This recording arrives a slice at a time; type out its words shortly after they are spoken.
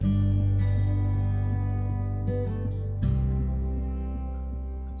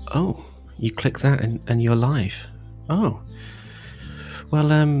Oh, you click that and you're live. Oh.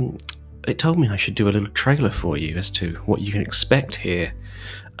 Well, it told me I should do a little trailer for you as to what you can expect here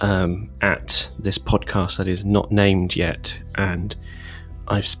at this podcast that is not named yet, and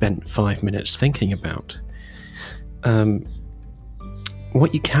I've spent 5 minutes thinking about.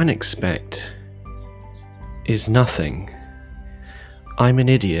 What you can expect is nothing. I'm an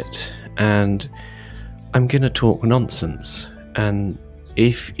idiot, and I'm going to talk nonsense, and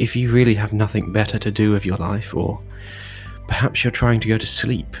if you really have nothing better to do with your life, or perhaps you're trying to go to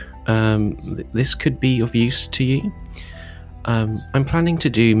sleep, this could be of use to you. I'm planning to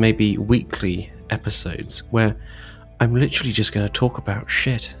do maybe weekly episodes where I'm literally just going to talk about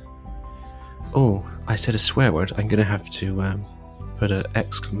shit. Oh, I said a swear word. I'm going to have to put an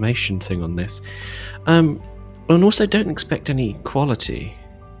exclamation thing on this. And also, don't expect any quality.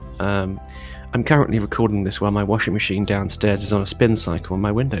 I'm currently recording this while my washing machine downstairs is on a spin cycle and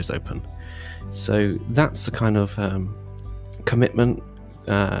my window's open. So that's the kind of commitment,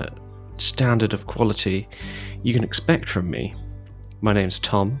 standard of quality you can expect from me. My name's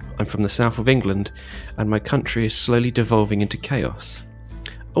Tom, I'm from the south of England, and my country is slowly devolving into chaos.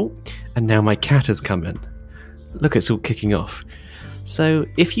 Oh, and now my cat has come in. Look, it's all kicking off. So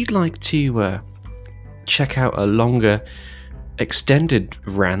if you'd like to check out a longer extended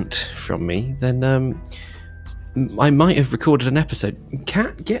rant from me, then I might have recorded an episode.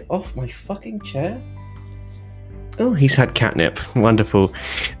 Cat, get off my fucking chair. Oh, he's had catnip. Wonderful.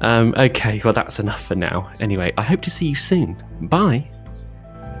 Okay, well, that's enough for now. Anyway, I hope to see you soon. Bye.